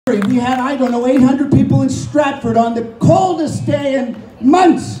We had, I don't know, 800 people in Stratford on the coldest day in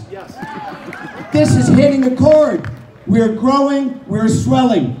months. Yes. This is hitting a chord. We're growing, we're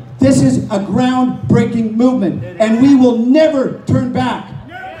swelling. This is a groundbreaking movement, and we will never turn back.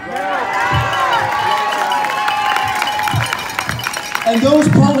 And those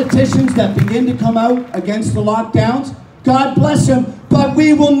politicians that begin to come out against the lockdowns, God bless them, but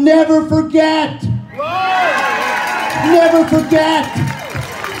we will never forget. Never forget.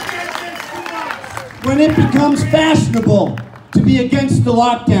 When it becomes fashionable to be against the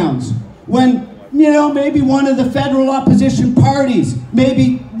lockdowns, when, you know, maybe one of the federal opposition parties,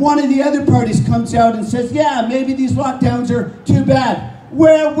 maybe one of the other parties comes out and says, yeah, maybe these lockdowns are too bad.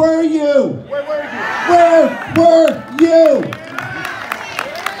 Where were you? Where were you? Where were you?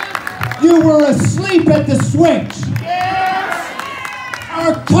 You were asleep at the switch. Yes.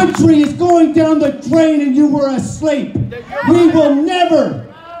 Our country is going down the drain and you were asleep. We will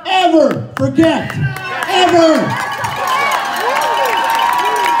never, ever forget. Ever.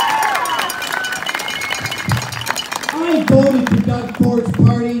 I voted for Doug Ford's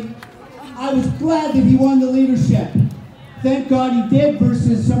party. I was glad that he won the leadership. Thank God he did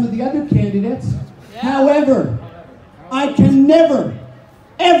versus some of the other candidates. However, I can never,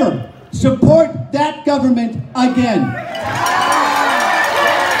 ever support that government again.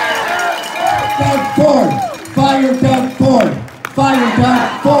 Doug Ford. Fire Doug Ford. Fire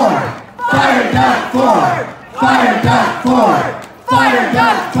Doug Ford. Fire Doug Ford! Fire Doug Ford! Fire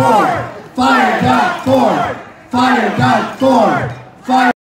Doug Ford! Fire Doug Ford! Fire Doug Ford! Fire